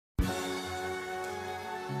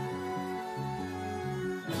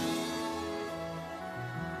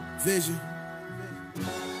Vision.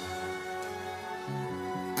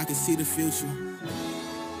 I can see the future.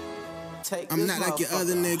 I'm not like your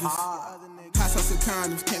other niggas. Hot sauce and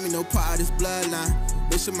condoms, can't be no part of this bloodline.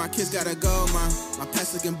 Make sure my kids gotta go, man. My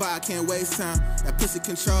past looking by, I can't waste time. That pussy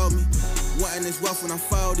control me. Wanting this wealth when I'm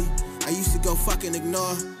 40. I used to go fucking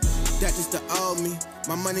ignore. That just the old me.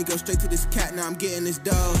 My money go straight to this cat, now I'm getting this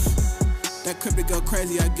dose. That cryptic go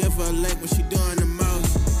crazy, I give her a link when she doing the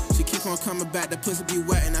most. She keep on coming back, that pussy be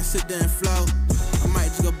wet and I sit there and float. I might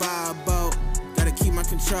just go buy a boat, gotta keep my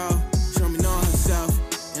control. She don't be knowing herself,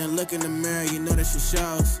 and a look in the mirror, you know that she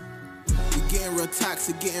shows. You getting real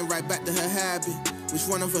toxic, getting right back to her habit. Which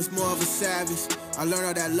one of us more of a savage? I learned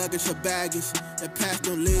all that luggage, her baggage. That past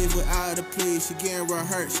don't leave without a plea. She getting real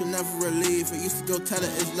hurt, she'll never relieve. I used to go tell her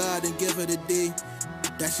it's love, then give her the D.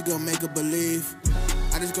 That she gon' make her believe.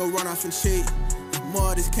 I just go run off and cheat.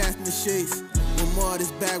 More of this cash in the sheets. One more of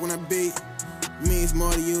this bag when I beat. Means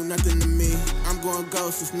more to you, nothing to me. I'm going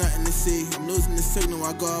ghost, it's nothing to see. I'm losing the signal,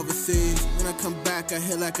 I go overseas. When I come back, I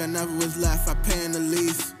hit like I never was left. I paying the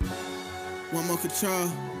lease. Want more control?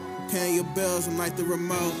 Paying your bills, I'm like the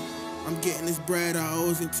remote. I'm getting this bread, I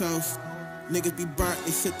always in toast. Niggas be burnt,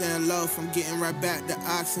 they sit there and loaf. I'm getting right back to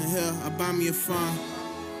Oxon Hill. I buy me a phone.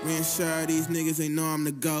 Reinsure these niggas, they know I'm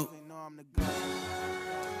the GOAT.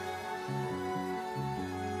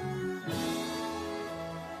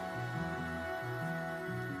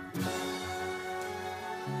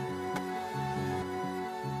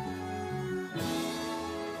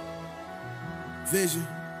 Vision.